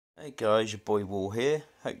Hey guys, your boy War here.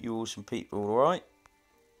 Hope you all some people alright.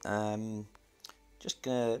 Just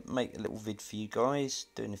gonna make a little vid for you guys,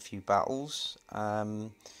 doing a few battles.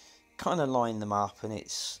 Kind of line them up, and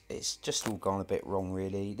it's just all gone a bit wrong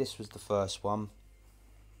really. This was the first one.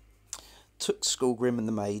 Took Skullgrim and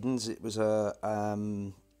the Maidens. It was a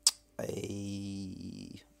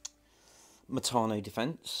Matano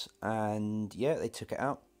defense, and yeah, they took it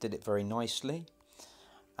out. Did it very nicely.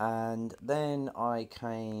 And then I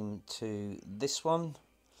came to this one,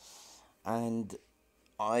 and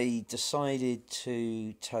I decided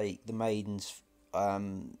to take the Maidens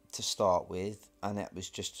to start with, and it was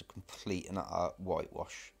just a complete and utter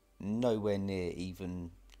whitewash. Nowhere near even,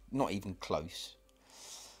 not even close.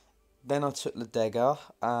 Then I took the Dagger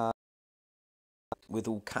with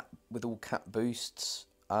all cap boosts,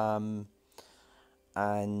 and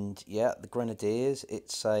yeah, the Grenadiers.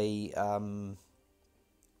 It's a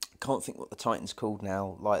can't think what the Titan's called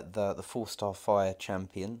now, like the 4-star fire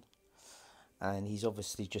champion, and he's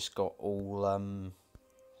obviously just got all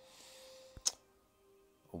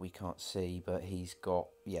we can't see, but he's got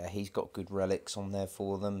good relics on there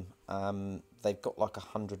for them. They've got like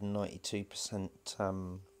 192%.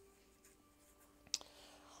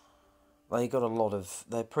 They got a lot of.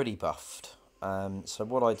 They're pretty buffed. So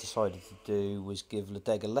what I decided to do was give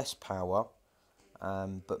Ledega less power,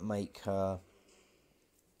 but make her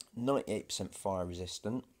 98% fire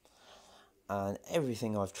resistant, and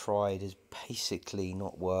everything I've tried has basically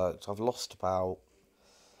not worked. I've lost about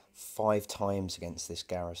 5 times against this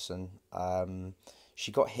garrison.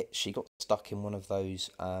 She got stuck in one of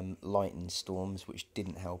those lightning storms, which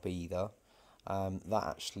didn't help either. That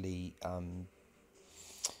actually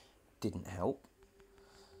didn't help.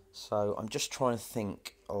 So I'm just trying to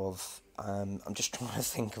think of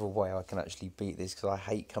a way I can actually beat this, because I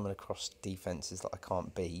hate coming across defenses that I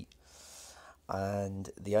can't beat. And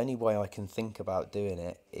the only way I can think about doing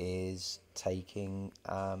it is taking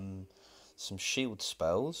some shield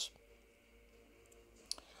spells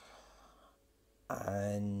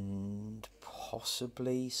and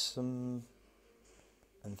possibly 3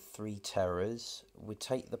 terrors. We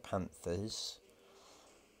take the Panthers.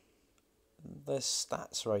 Their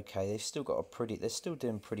stats are okay. They're still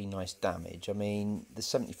doing pretty nice damage. I mean, the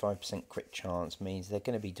 75% crit chance means they're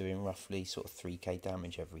going to be doing roughly sort of 3k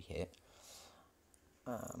damage every hit.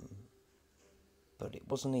 But it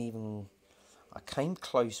wasn't even. I came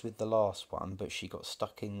close with the last one, but she got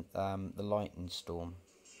stuck in the lightning storm.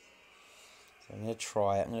 So I'm going to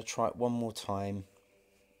try it. I'm going to try it one more time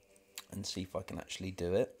and see if I can actually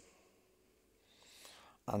do it.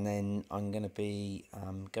 And then I'm going to be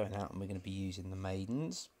going out, and we're going to be using the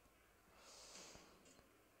Maidens.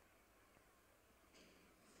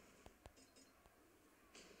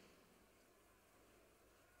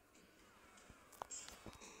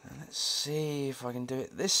 And let's see if I can do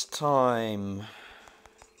it this time.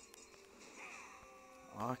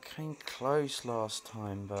 I came close last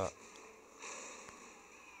time, but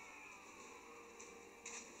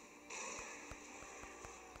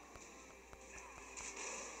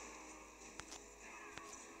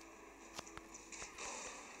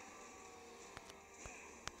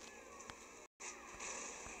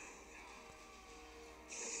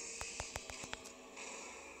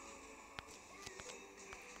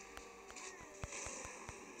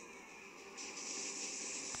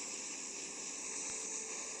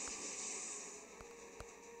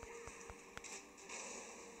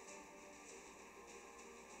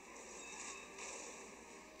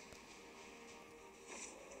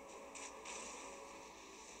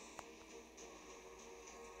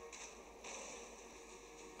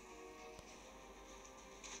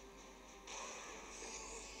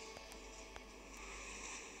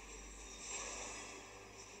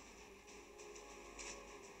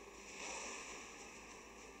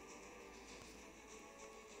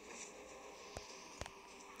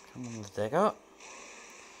come on, the Dagger.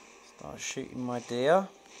 Start shooting, my dear.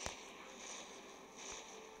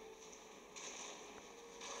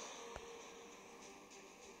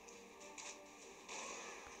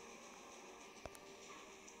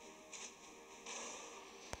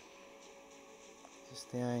 It's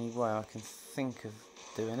the only way I can think of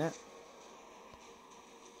doing it.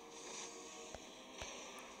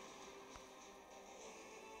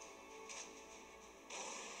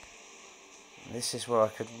 This is what I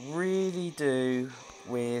could really do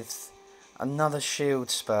with another shield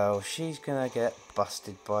spell. She's gonna get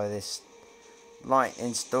busted by this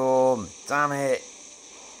lightning storm. Damn it!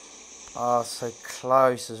 Oh, so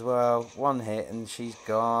close as well. One hit and she's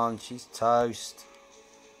gone. She's toast.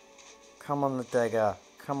 Come on, the Dagger.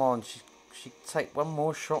 Come on. She take one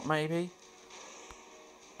more shot maybe.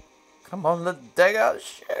 Come on, the digger,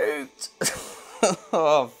 shoot!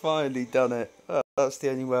 Oh, I've finally done it. Oh, that's the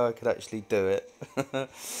only way I could actually do it.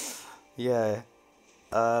 Yeah,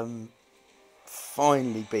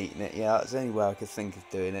 finally beaten it. Yeah, that's the only way I could think of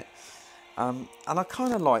doing it. And I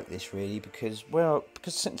kind of like this really because, well,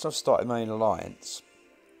 because since I've started my own alliance,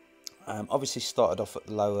 obviously started off at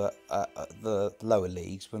the lower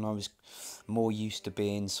leagues when I was more used to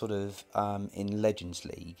being sort of in Legends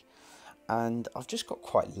League, and I've just got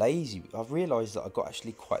quite lazy. I've realised that I got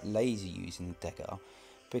actually quite lazy using the Dagger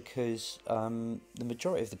because the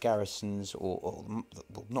majority of the garrisons, well,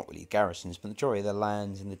 not really garrisons, but the majority of the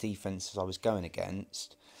lands and the defences I was going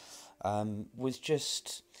against was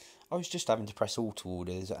just I was just having to press auto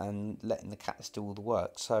orders and letting the cats do all the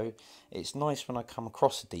work. So it's nice when I come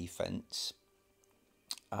across a defence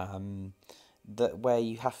that where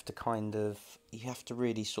you have to you have to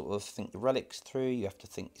really sort of think the relics through, you have to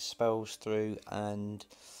think the spells through, and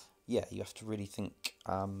yeah, you have to really think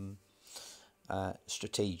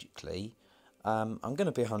strategically. I'm going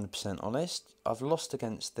to be 100% honest. I've lost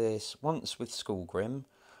against this once with Skullgrim,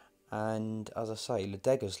 and as I say,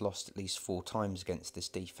 Ledega's lost at least 4 times against this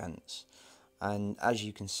defence. And as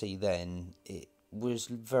you can see, then it was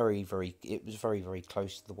very, very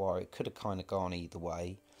close to the wire. It could have kind of gone either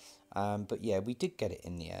way, but yeah, we did get it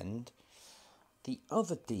in the end. The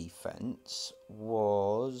other defence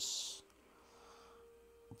was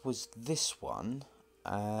this one,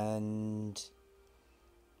 and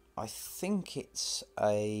I think it's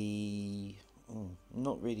a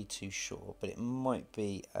not really too sure, but it might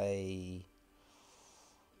be a.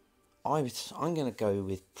 I'm going to go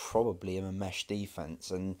with probably a Mamesh defense,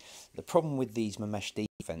 and the problem with these Mamesh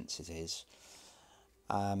defenses is,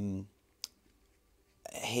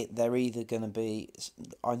 they're either going to be.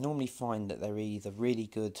 I normally find that they're either really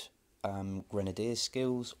good grenadier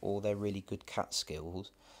skills or they're really good cat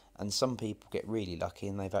skills, and some people get really lucky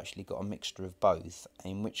and they've actually got a mixture of both.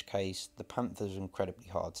 In which case, the Panthers are incredibly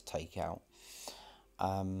hard to take out.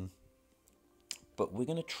 But we're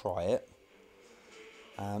going to try it.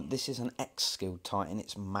 This is an X skilled Titan,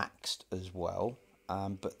 it's maxed as well,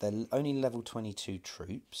 but they're only level 22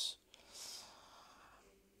 troops.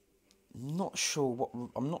 I'm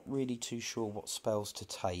not really too sure what spells to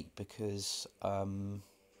take because I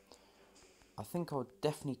think I'll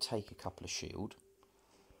definitely take a couple of shield.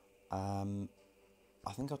 I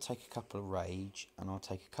think I'll take a couple of rage and I'll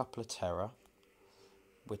take a couple of terror.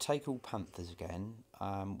 We'll take all Panthers again.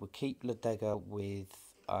 We'll keep Ledega with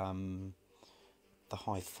the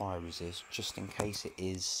high fire resist just in case it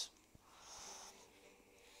is.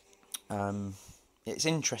 It's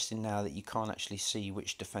interesting now that you can't actually see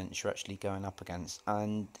which defence you're actually going up against,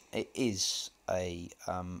 and it is a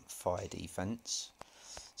fire defence.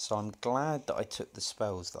 So I'm glad that I took the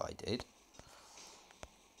spells that I did,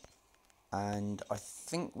 and I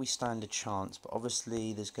think we stand a chance. But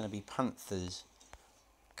obviously there's going to be Panthers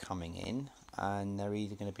coming in, and they're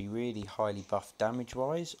either going to be really highly buffed damage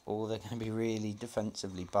wise or they're going to be really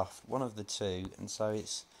defensively buffed, one of the two, and so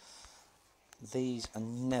these are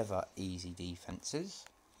never easy defences.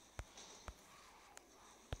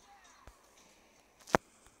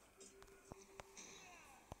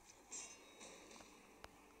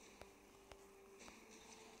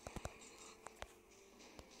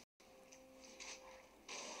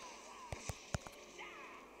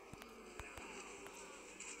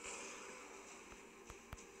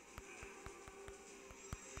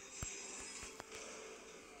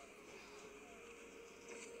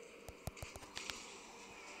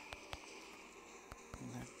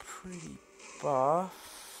 Pretty buffed.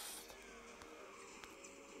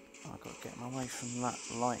 I've got to get my way from that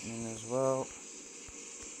lightning as well.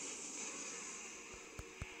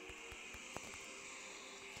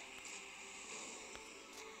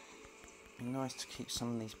 Be nice to keep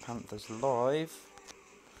some of these Panthers alive.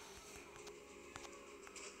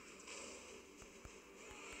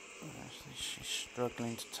 Actually, she's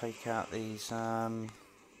struggling to take out these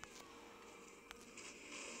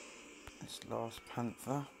this last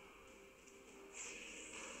Panther.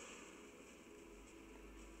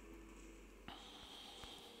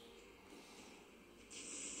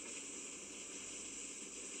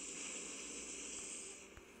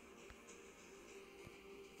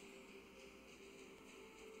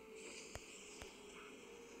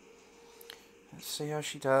 Let's see how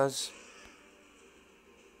she does.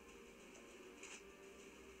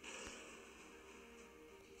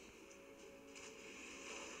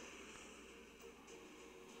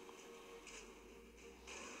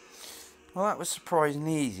 Well, that was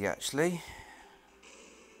surprisingly easy actually.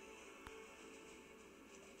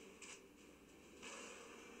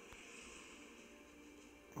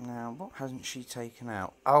 Now What hasn't she taken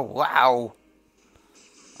out? Oh, wow!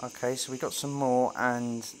 Okay, so we got some more,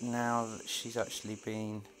 and now that she's actually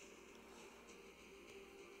been...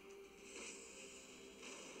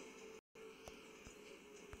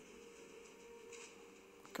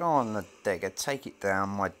 Go on, the Dagger, take it down,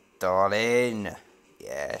 my darling.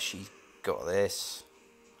 Yeah, she's got this.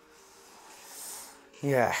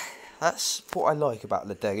 Yeah, that's what I like about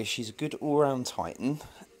Ledega. She's a good all-round Titan.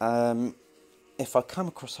 If I come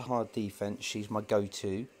across a hard defense, she's my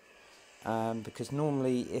go-to. Because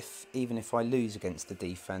normally, even if I lose against the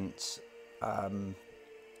defense,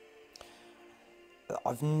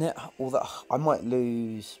 although I might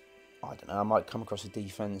lose, I don't know, I might come across a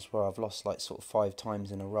defense where I've lost like sort of 5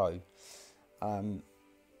 times in a row. And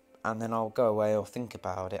then I'll go away, I'll think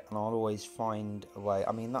about it, and I'll always find a way.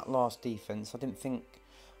 I mean, that last defense, I didn't think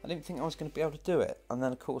I was going to be able to do it. And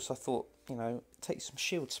then of course I thought, you know, take some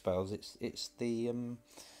shield spells. It's the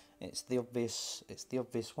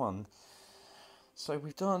obvious one. So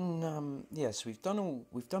we've done we've done all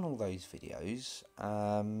those videos,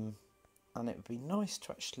 and it would be nice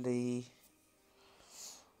to actually.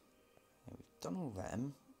 Yeah, we've done all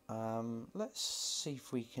them. Let's see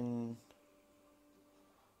if we can.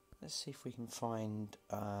 Let's see if we can find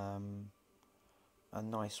a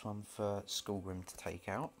nice one for Skullgrim to take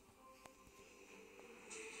out.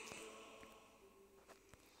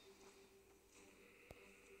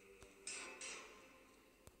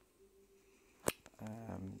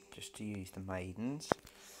 Just to use the maidens.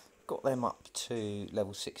 Got them up to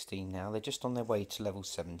level 16 now. They're just on their way to level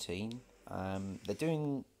 17. They're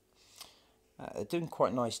doing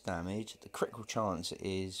quite nice damage. The critical chance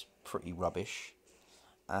is pretty rubbish.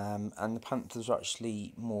 And the Panthers are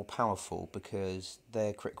actually more powerful because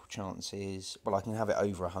their critical chance is, well, I can have it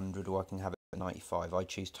over 100 or I can have it at 95. I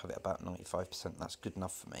choose to have it about 95%. That's good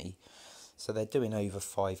enough for me. So they're doing over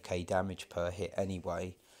 5k damage per hit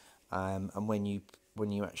anyway. And when you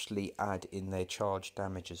actually add in their charge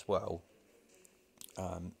damage as well,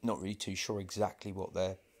 not really too sure exactly what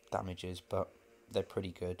their damage is, but they're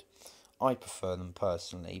pretty good. I prefer them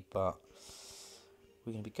personally, but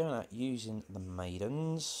we're going to be going out using the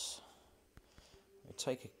maidens. We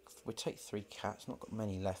take 3 cats. Not got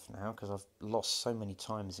many left now because I've lost so many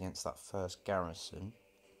times against that first garrison.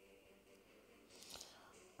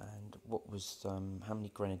 And what was how many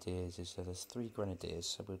grenadiers is there? There's 3 grenadiers,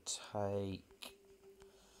 so we'll take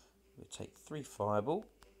 3 fireball,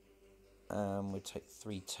 and we'll take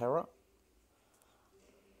 3 terror,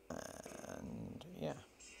 and yeah,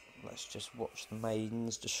 let's just watch the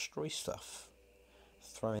maidens destroy stuff,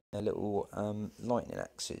 throwing their little lightning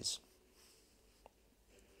axes.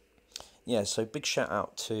 Yeah, so big shout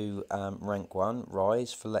out to Rank 1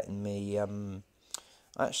 Rise for letting me.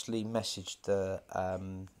 I actually messaged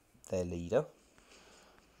their leader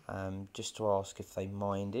just to ask if they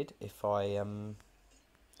minded if I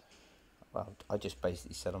well, I just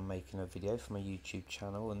basically said I'm making a video for my YouTube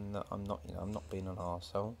channel and that I'm not being an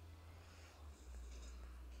arsehole.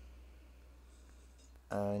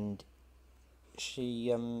 And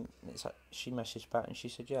she messaged back and she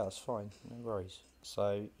said, yeah, that's fine, no worries.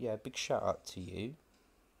 So yeah, big shout out to you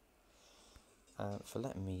for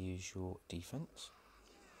letting me use your defense.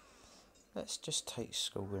 Let's just take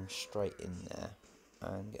Skullgrim straight in there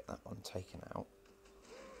and get that one taken out.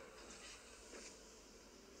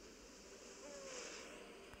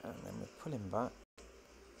 And then we pull him back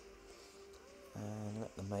and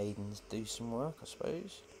let the maidens do some work, I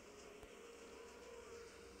suppose.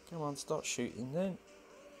 Come on, start shooting then.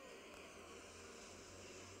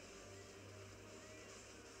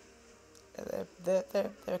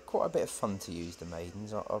 They're quite a bit of fun to use, the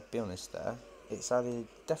maidens. I'll be honest there. It's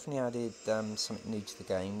definitely added something new to the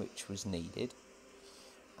game, which was needed.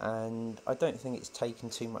 And I don't think it's taken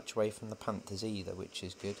too much away from the Panthers either, which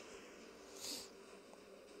is good.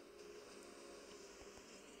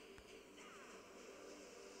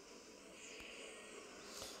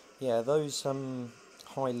 Yeah, those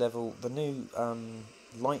high level, the new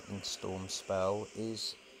lightning storm spell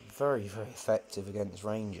is very, very effective against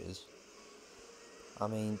rangers. I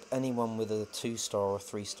mean, anyone with a 2-star or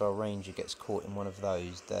 3-star ranger gets caught in one of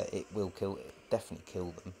those, that it will definitely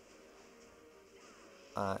kill them.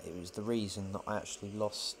 It was the reason that I actually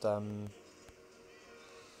lost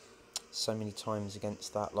so many times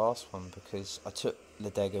against that last one, because I took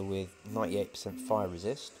Ledega with 98% fire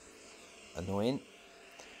resist. Annoying.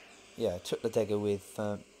 Yeah, I took Ledega with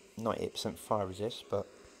 98% fire resist, but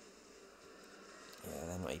yeah,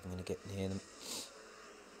 they're not even going to get near them.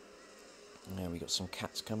 Now we got some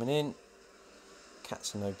cats coming in.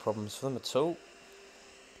 Cats are no problems for them at all.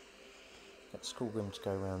 Get Skullgrim to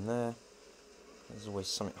go around there. There's always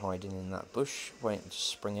something hiding in that bush, waiting to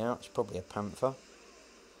spring out. It's probably a panther.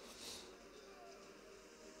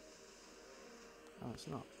 Oh, it's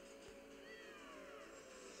not.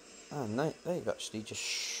 Oh, no, they've actually just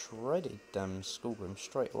shredded Skullgrim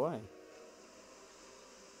straight away.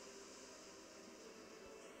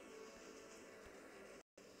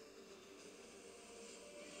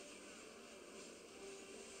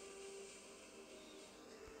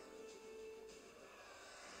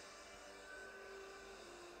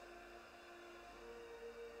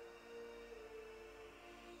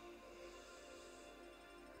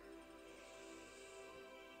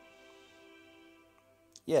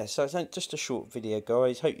 Yeah, so it's just a short video,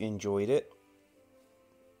 guys. Hope you enjoyed it.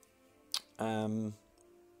 I'm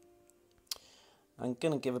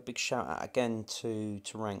going to give a big shout out again to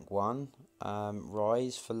Rank 1,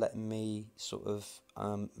 Rise, for letting me sort of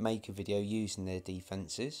make a video using their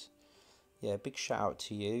defences. Yeah, big shout out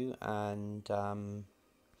to you, and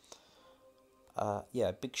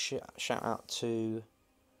yeah, big shout out to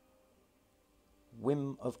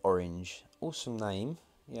Whim of Orange. Awesome name.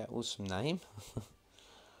 Yeah, awesome name.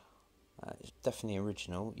 It's definitely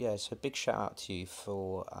original. Yeah, so big shout out to you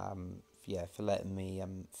for yeah, for letting me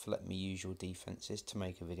use your defences to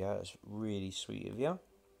make a video. That's really sweet of you.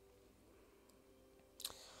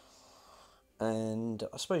 And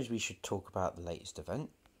I suppose we should talk about the latest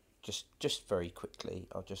event. Just very quickly.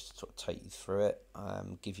 I'll just sort of take you through it,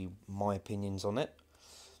 give you my opinions on it.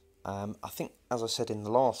 I think, as I said in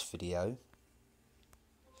the last video,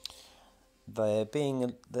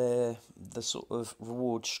 the sort of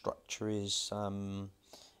reward structure is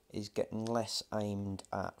getting less aimed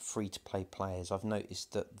at free-to-play players. I've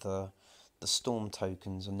noticed that the storm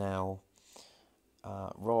tokens are now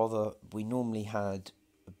rather, we normally had,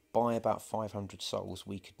 by about 500 souls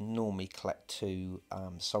we could normally collect 2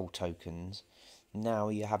 soul tokens. Now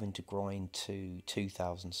you're having to grind to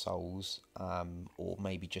 2,000 souls, or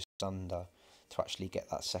maybe just under, to actually get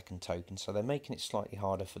that second token. So they're making it slightly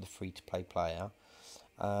harder for the free-to-play player,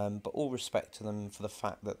 but all respect to them for the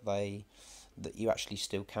fact that that you actually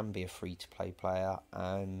still can be a free-to-play player.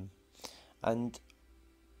 And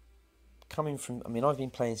coming from, I mean, I've been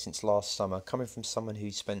playing since last summer. Coming from someone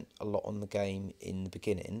who spent a lot on the game in the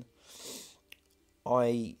beginning,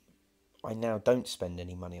 I now don't spend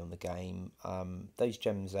any money on the game. Those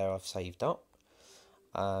gems there I've saved up.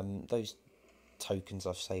 Those tokens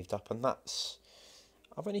I've saved up, and that's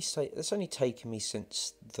it's only taken me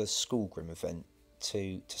since the Skullgrim event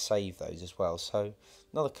to save those as well. So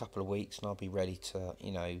another couple of weeks and I'll be ready to,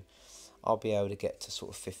 you know, I'll be able to get to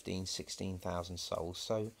sort of 16,000 souls.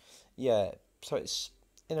 So yeah, so it's,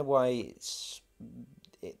 in a way,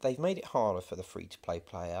 they've made it harder for the free to play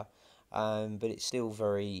player, but it's still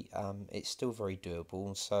very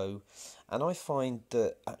doable. So, and I find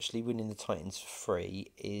that actually winning the Titans for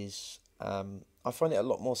free is I find it a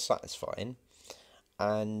lot more satisfying.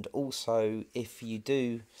 And also, if you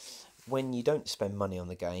do, when you don't spend money on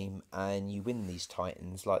the game and you win these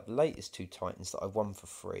Titans, like the latest 2 Titans that I won for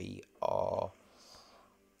free are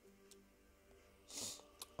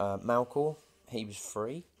Malkor, he was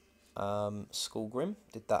free. Skullgrim,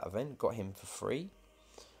 did that event, got him for free.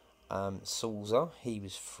 Salza, he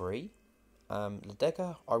was free.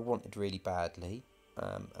 Ledega, I wanted really badly,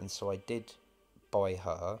 and so I did buy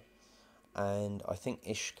her. And I think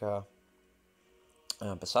Ishka,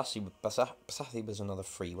 Basathi was another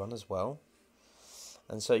free one as well.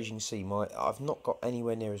 And so as you can see, I've not got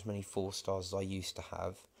anywhere near as many 4 stars as I used to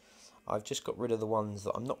have. I've just got rid of the ones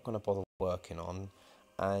that I'm not going to bother working on,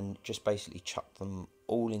 and just basically chuck them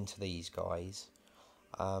all into these guys,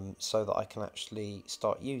 so that I can actually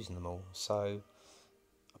start using them all. So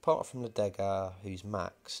apart from the Dega, who's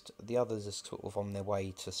maxed, the others are sort of on their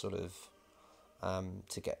way to sort of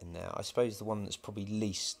to get in there. I suppose the one that's probably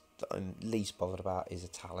that I'm least bothered about is a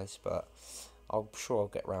Talus, but I'm sure I'll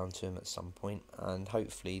get round to him at some point, and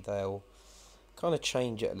hopefully they'll kind of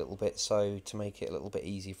change it a little bit, so to make it a little bit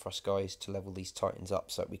easier for us guys to level these Titans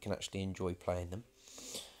up so that we can actually enjoy playing them.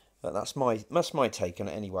 But that's my take on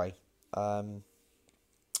it anyway. Right,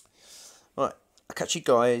 I'll catch you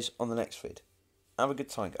guys on the next vid. Have a good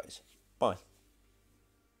time, guys. Bye.